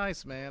pretty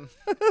nice, man.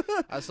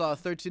 I saw a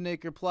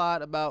 13-acre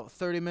plot about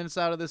 30 minutes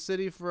out of the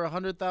city for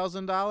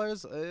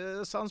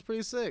 $100,000. It sounds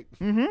pretty sick.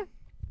 Mm-hmm.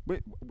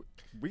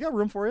 We got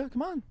room for you.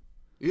 Come on.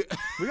 Yeah.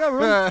 We got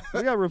room.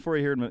 We got room for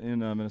you here in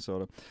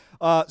Minnesota.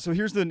 So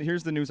here's the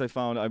news I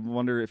found. I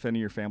wonder if any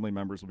of your family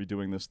members will be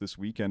doing this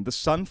weekend. The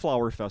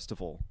Sunflower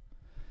Festival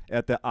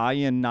at the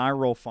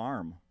Ayanaro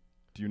Farm.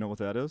 Do you know what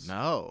that is?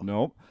 No.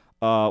 Nope.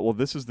 Well,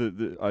 this is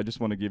I just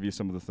want to give you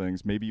some of the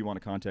things. Maybe you want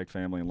to contact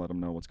family and let them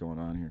know what's going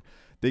on here.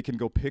 They can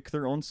go pick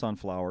their own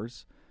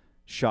sunflowers,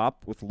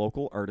 shop with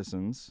local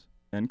artisans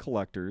and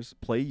collectors,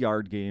 play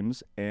yard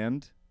games,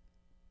 and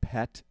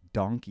pet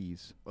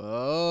donkeys.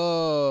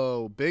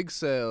 Oh, big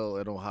sale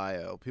in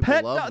Ohio. People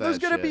love that There's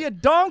going to shit. be a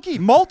donkey.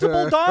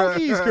 Multiple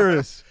donkeys,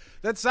 Curtis.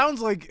 That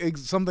sounds like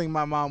something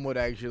my mom would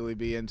actually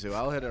be into.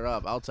 I'll hit her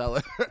up. I'll tell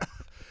her.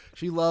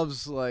 She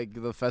loves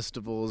like the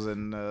festivals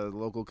and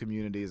local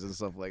communities and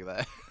stuff like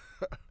that.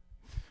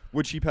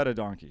 Would she pet a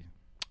donkey?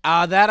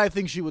 That I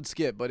think she would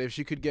skip. But if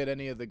she could get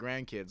any of the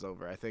grandkids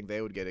over, I think they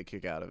would get a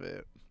kick out of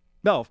it.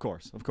 No, of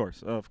course.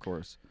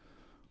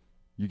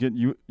 You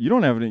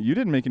don't have any. You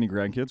didn't make any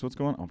grandkids. What's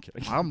going on? I'm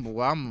kidding. I'm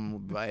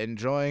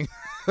enjoying.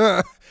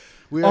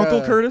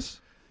 Uncle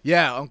Curtis?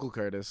 Yeah, Uncle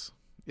Curtis.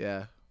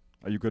 Yeah.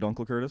 Are you good,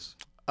 Uncle Curtis?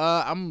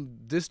 I'm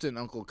distant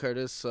Uncle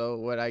Curtis, so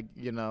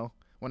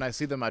when I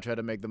see them, I try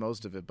to make the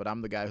most of it. But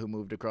I'm the guy who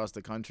moved across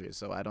the country,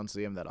 so I don't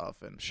see him that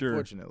often.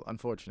 Sure.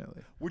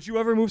 Unfortunately. Would you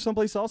ever move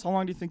someplace else? How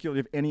long do you think you'll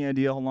have any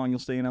idea how long you'll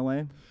stay in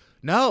LA?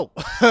 No.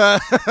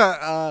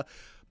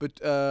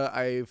 But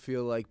I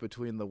feel like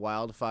between the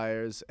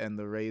wildfires and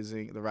the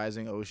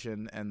rising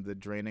ocean and the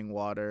draining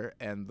water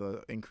and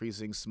the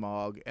increasing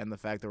smog and the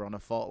fact that we're on a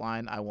fault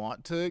line, I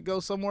want to go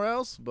somewhere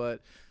else.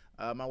 But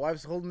my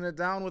wife's holding it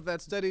down with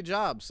that steady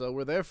job, so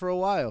we're there for a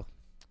while.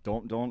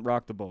 Don't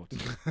rock the boat.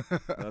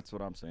 That's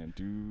what I'm saying.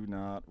 Do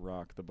not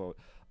rock the boat.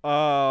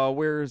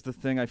 Where's the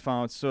thing I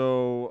found?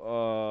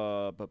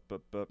 So,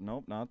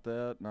 nope, not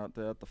that.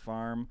 The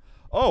farm.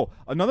 Oh,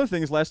 another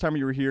thing is last time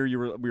you were here,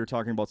 we were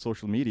talking about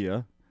social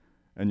media,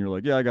 and you're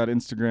like, yeah, I got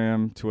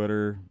Instagram,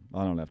 Twitter.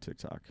 I don't have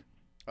TikTok.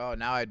 Oh,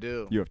 now I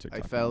do. You have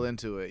TikTok. I fell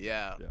into it.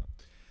 Yeah.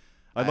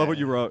 I love what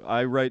you wrote.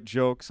 I write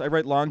jokes. I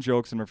write long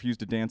jokes and refuse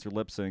to dance or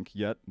lip sync.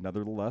 Yet,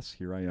 nevertheless,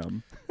 here I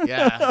am.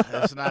 Yeah,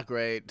 it's not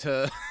great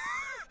to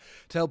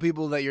tell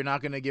people that you're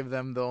not going to give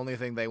them the only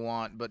thing they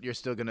want, but you're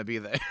still going to be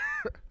there.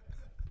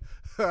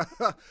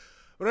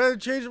 But I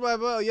changed my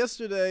mind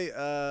yesterday.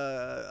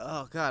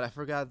 Oh God, I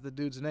forgot the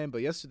dude's name.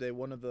 But yesterday,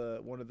 one of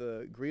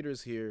the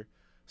greeters here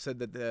said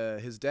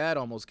that his dad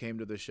almost came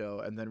to the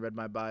show and then read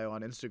my bio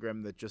on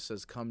Instagram that just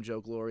says "Come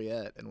Joke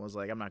Laureate" and was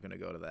like, "I'm not going to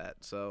go to that."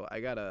 So I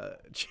gotta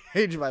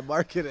change my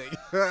marketing.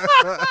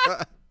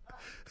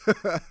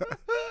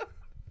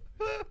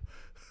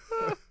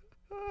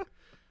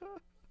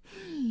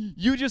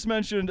 You just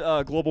mentioned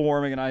global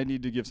warming, and I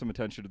need to give some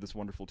attention to this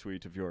wonderful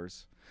tweet of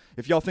yours.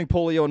 If y'all think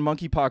polio and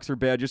monkeypox are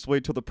bad, just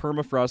wait till the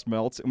permafrost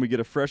melts and we get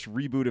a fresh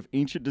reboot of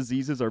ancient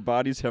diseases our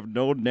bodies have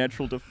no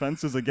natural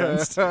defenses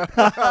against.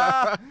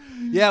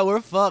 Yeah,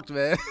 we're fucked,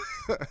 man.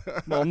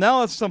 Well, now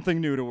that's something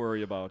new to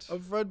worry about. A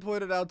friend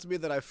pointed out to me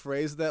that I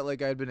phrased that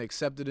like I'd been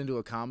accepted into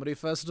a comedy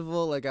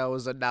festival, like I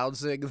was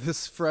announcing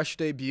this fresh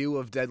debut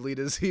of deadly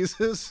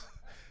diseases.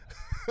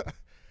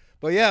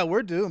 But yeah,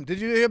 we're doomed. Did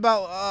you hear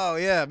about, oh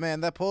yeah, man,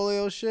 that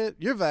polio shit?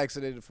 You're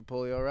vaccinated for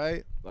polio,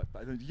 right?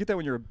 You get that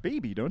when you're a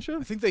baby, don't you?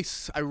 I think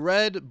I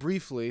read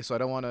briefly, so I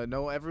don't want to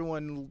know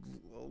everyone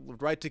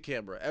right to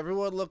camera.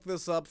 Everyone look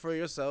this up for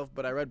yourself,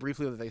 but I read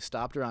briefly that they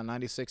stopped around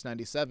 96,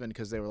 97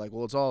 because they were like,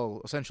 well, it's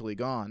all essentially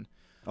gone.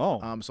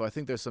 Oh. So I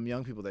think there's some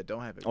young people that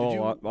don't have it.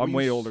 I'm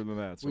way older than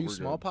that. So were you we're good.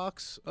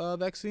 smallpox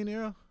vaccine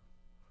era?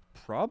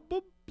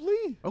 Probably.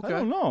 Okay. I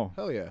don't know.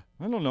 Hell yeah.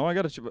 I don't know. I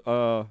got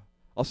to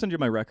I'll send you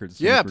my records. as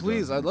soon Yeah, as we're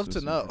please. done. I'd love to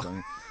As soon as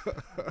know.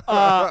 we're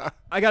done.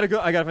 I gotta go.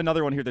 I got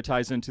another one here that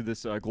ties into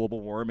this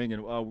global warming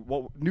and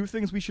what new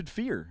things we should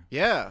fear.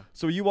 Yeah.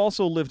 So you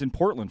also lived in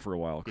Portland for a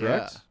while,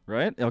 correct? Yeah.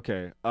 Right?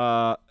 Okay.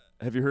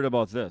 Have you heard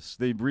about this?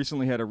 They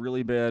recently had a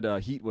really bad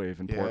heat wave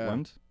in Yeah.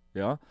 Portland.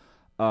 Yeah.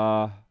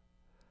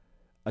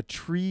 A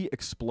tree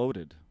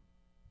exploded.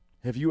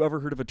 Have you ever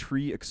heard of a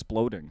tree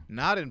exploding?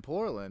 Not in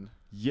Portland.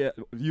 Yeah.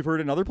 You've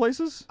heard in other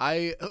places?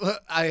 I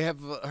have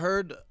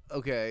heard.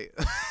 Okay,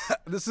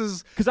 this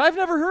is. Because I've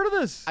never heard of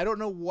this. I don't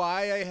know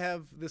why I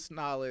have this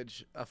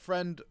knowledge. A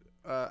friend.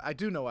 I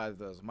do know why it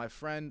does. My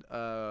friend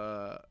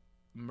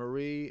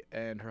Marie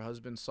and her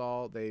husband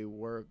Saul. They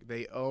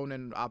own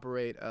and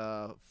operate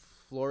a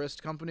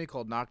florist company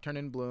called Nocturne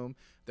in Bloom.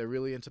 They're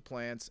really into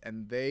plants,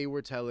 and they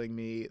were telling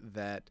me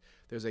that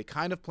there's a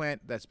kind of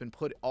plant that's been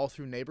put all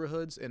through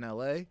neighborhoods in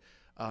LA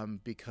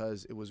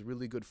because it was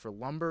really good for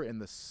lumber in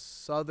the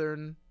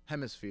southern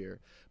hemisphere.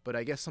 But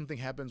I guess something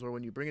happens where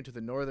when you bring it to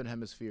the northern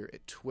hemisphere,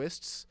 it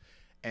twists,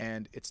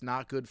 and it's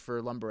not good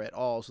for lumber at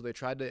all. So they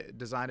tried to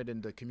design it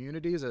into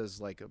communities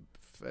as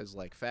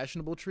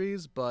fashionable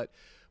trees, but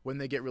when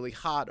they get really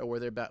hot or where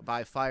they're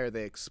by fire,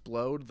 they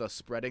explode, thus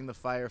spreading the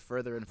fire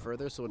further and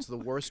further. So it's the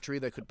worst tree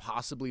that could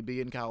possibly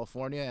be in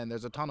California, and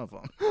there's a ton of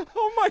them.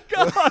 Oh my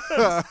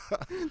God!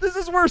 This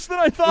is worse than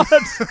I thought.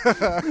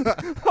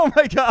 Oh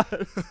my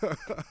God!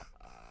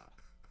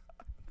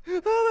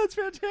 Oh, that's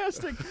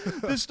fantastic.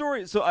 This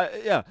story. So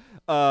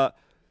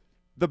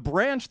the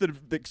branch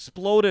that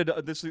exploded,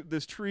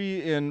 this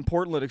tree in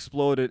Portland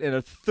exploded, and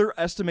a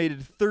estimated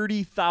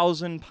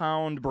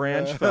 30,000-pound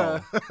branch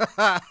fell.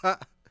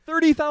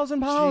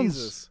 30,000 pounds.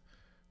 Jesus.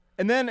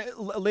 And then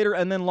later,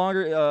 and then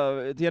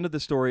longer, at the end of the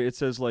story, it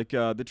says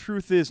the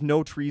truth is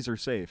no trees are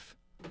safe.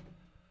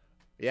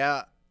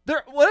 Yeah.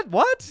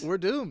 What? We're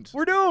doomed.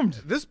 We're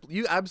doomed.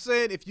 I'm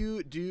saying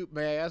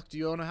may I ask, do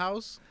you own a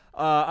house?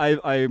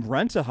 I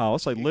rent a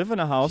house. I live in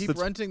a house. Keep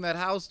renting that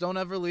house. Don't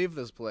ever leave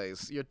this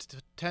place. Your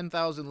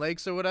 10,000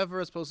 lakes or whatever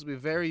is supposed to be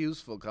very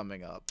useful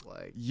coming up.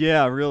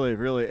 Yeah, really,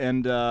 really.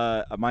 And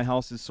my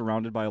house is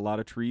surrounded by a lot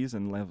of trees,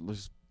 and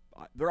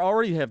they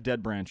already have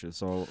dead branches,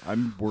 so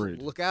I'm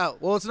worried. Look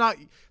out. Well, it's not.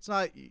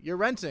 You're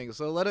renting,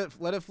 so let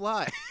it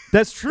fly.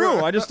 That's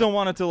true. I just don't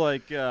want it to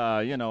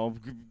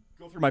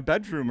go through my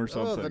bedroom or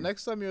something. Oh, the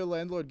next time your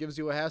landlord gives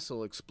you a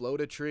hassle, explode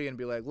a tree and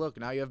be like, look,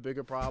 now you have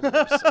bigger problems.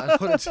 I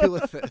don't want to deal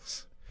with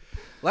this.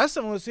 Last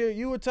time I was here,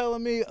 you were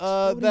telling me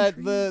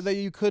that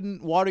you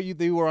couldn't water.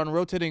 You were on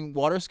rotating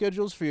water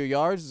schedules for your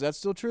yards. Is that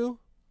still true?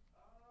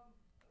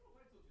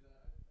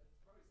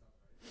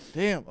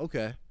 Damn.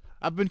 Okay.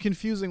 I've been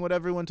confusing what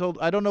everyone told.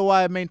 I don't know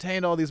why I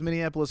maintained all these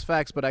Minneapolis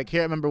facts, but I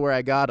can't remember where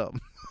I got them.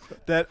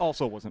 That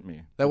also wasn't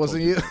me. That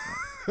wasn't you?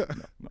 No,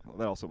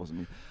 that also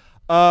wasn't me.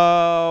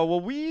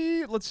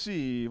 Let's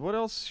see. What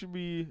else should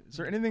we? Is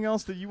there anything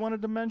else that you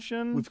wanted to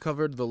mention? We've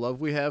covered the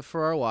love we have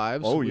for our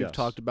wives. Oh, We've yes.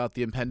 talked about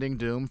the impending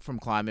doom from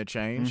climate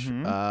change.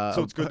 Mm-hmm.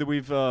 So it's good that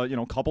we've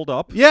coupled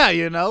up. Yeah,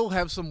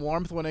 have some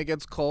warmth when it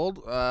gets cold.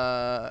 We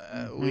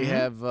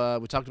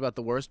talked about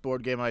the worst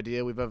board game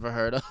idea we've ever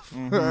heard of.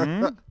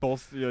 Mm-hmm.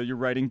 Both you're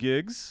writing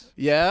gigs.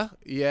 Yeah.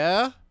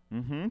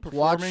 Mm-hmm.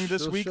 Performing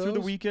this week through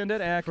the weekend at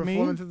Acme.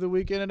 Performing through the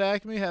weekend at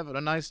Acme, having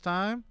a nice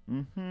time.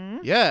 Mm-hmm.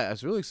 Yeah, I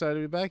was really excited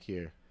to be back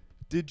here.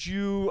 Did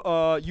you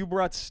you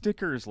brought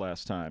stickers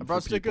last time? I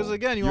brought stickers people.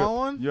 again. You want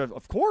one? You have,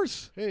 of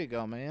course. Here you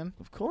go, man.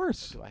 Of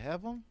course. Do I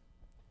have them?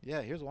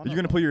 Yeah, here's one. You're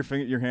gonna put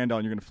your hand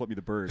out. You're gonna flip me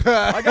the bird.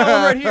 I got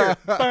one right here.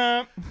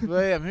 Bam.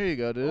 Bam, here you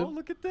go, dude. Oh,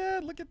 look at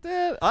that! Look at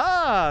that!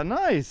 Ah,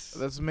 nice.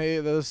 That's me.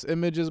 This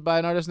image is by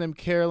an artist named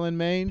Carolyn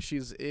Main.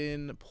 She's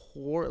in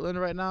Portland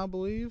right now, I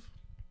believe.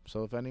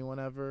 So if anyone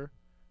ever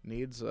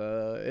needs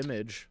an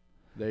image,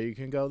 there you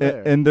can go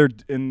there. And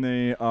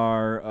they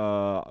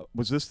are.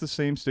 Was this the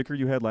same sticker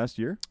you had last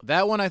year?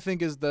 That one I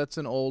think that's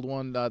an old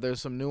one. There's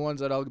some new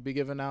ones that I'll be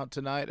giving out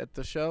tonight at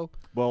the show.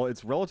 Well,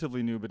 it's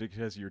relatively new, but it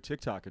has your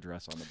TikTok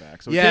address on the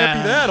back, so it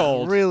can't be that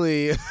old.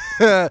 Really,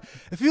 it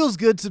feels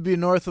good to be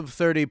north of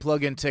 30.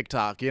 Plug in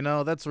TikTok.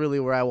 That's really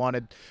where I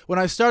wanted. When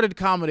I started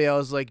comedy, I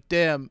was like,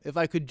 damn, if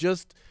I could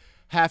just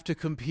have to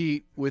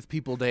compete with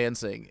people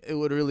dancing, it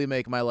would really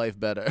make my life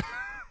better.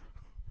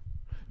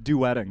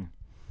 Duetting.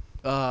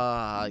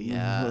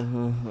 Yeah.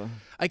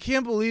 I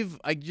can't believe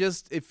I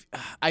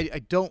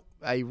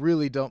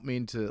really don't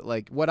mean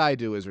to, what I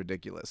do is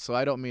ridiculous. So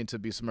I don't mean to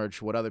besmirch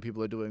what other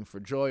people are doing for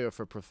joy or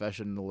for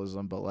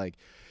professionalism, but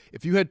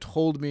if you had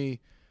told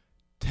me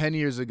 10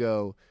 years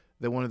ago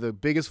that one of the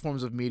biggest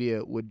forms of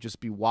media would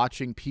just be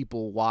watching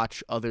people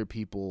watch other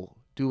people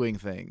doing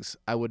things,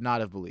 I would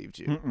not have believed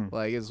you. Mm-mm.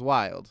 It's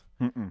wild.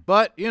 Mm-mm.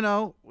 But,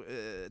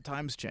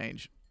 times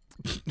change.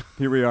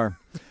 Here we are.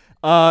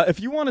 If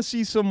you want to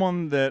see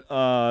someone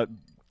that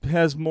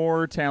has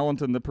more talent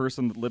than the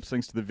person that lip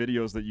syncs to the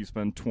videos that you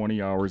spend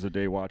 20 hours a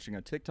day watching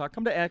on TikTok,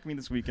 come to Acme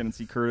this weekend and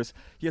see Curtis.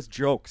 He has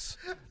jokes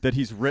that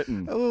he's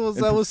written. That was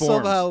performed.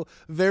 somehow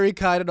very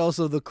kind and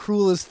also the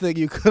cruelest thing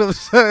you could have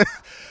said.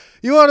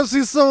 You want to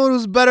see someone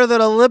who's better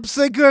than a lip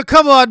syncer?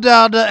 Come on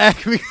down to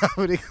Acme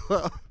Comedy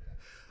Club.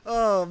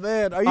 Oh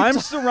man, are you? I'm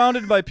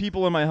surrounded by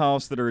people in my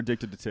house that are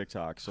addicted to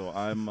TikTok, so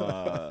I'm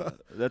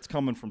that's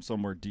coming from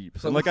somewhere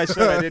deep. And like I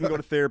said, I didn't go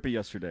to therapy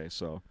yesterday,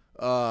 so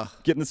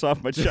getting this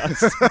off my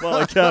chest while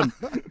I can,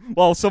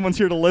 while someone's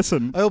here to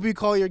listen. I hope you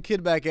call your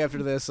kid back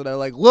after this and are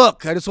like,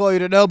 look, I just want you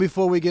to know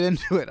before we get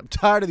into it, I'm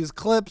tired of these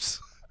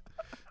clips.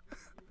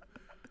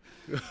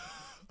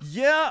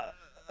 Yeah.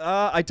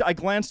 I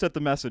glanced at the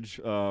message.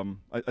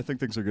 I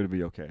think things are going to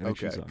be okay. I think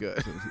Okay, she's,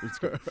 good. It's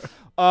good.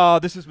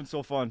 This has been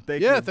so fun.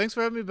 Thank you. Yeah, thanks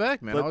for having me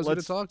back, man. Always good to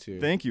let's- talk to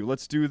you. Thank you.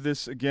 Let's do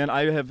this again.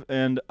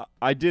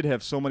 I did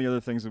have so many other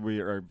things that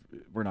we're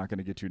not going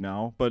to get to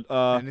now. But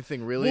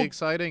Anything really we'll-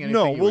 exciting? Anything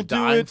no, you we'll were do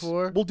dying it.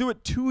 for? We'll do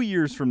it 2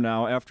 years from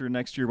now, after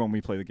next year when we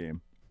play the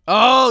game.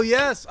 Oh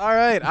yes, all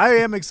right. I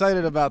am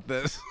excited about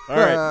this. All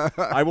right.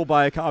 I will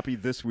buy a copy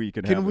this week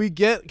and Can have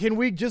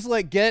we just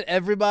like get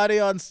everybody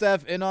on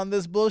staff in on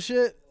this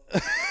bullshit?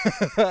 it.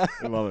 I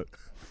love it.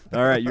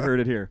 All right, you heard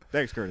it here.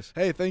 Thanks, Curtis.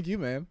 Hey, thank you,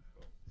 man.